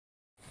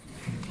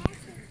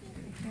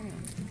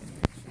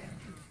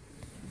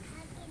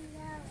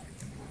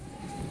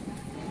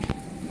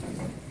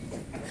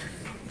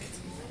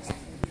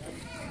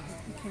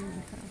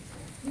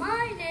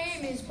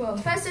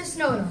Professor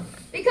Snowdall.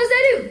 Because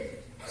I do.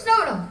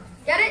 Snowdall.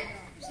 Get it?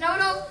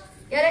 Snowdall.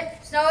 Get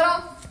it?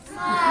 Snowdall.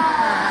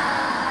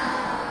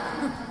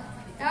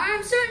 Now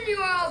I'm certain you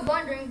are all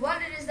wondering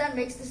what it is that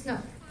makes the snow.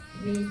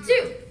 Me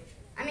too.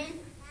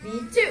 Me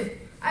too.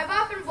 I've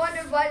often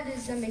wondered what it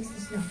is that makes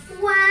the snow.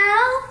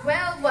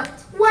 Well, what?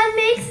 What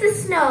makes the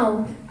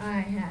snow?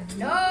 I have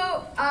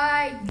no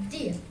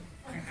idea.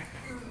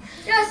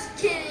 Just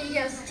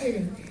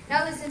kidding.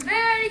 Now listen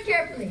very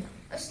carefully.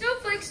 A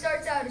snowflake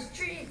starts out as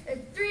three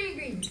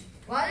ingredients: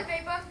 water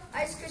vapor,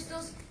 ice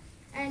crystals,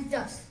 and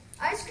dust.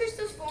 Ice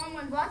crystals form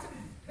when water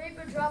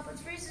vapor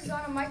droplets freezes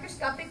on a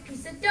microscopic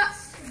piece of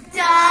dust.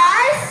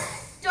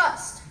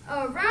 Dust.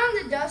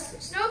 Around the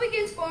dust, snow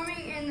begins forming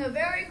in the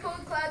very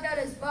cold cloud that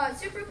has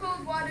super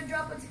cold water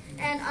droplets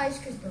and ice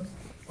crystals.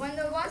 When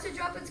the water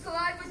droplets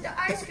collide with the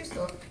ice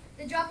crystal,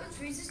 the droplet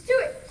freezes to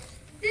it.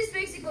 This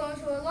makes it glow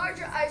into a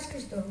larger ice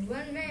crystal.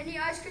 When many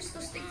ice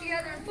crystals stick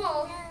together and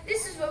fall,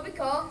 this is what we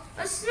call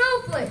a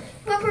snowflake.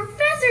 But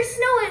Professor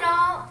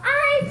Snow-it-all,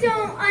 I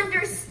don't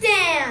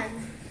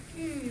understand.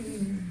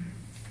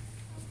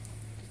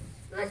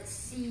 Let's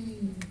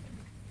see.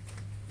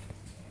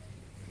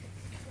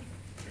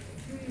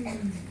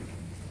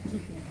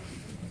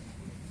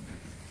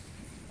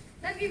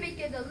 Let me make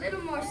it a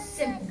little more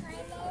simple.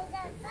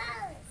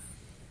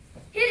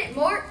 Hit it,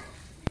 Mort.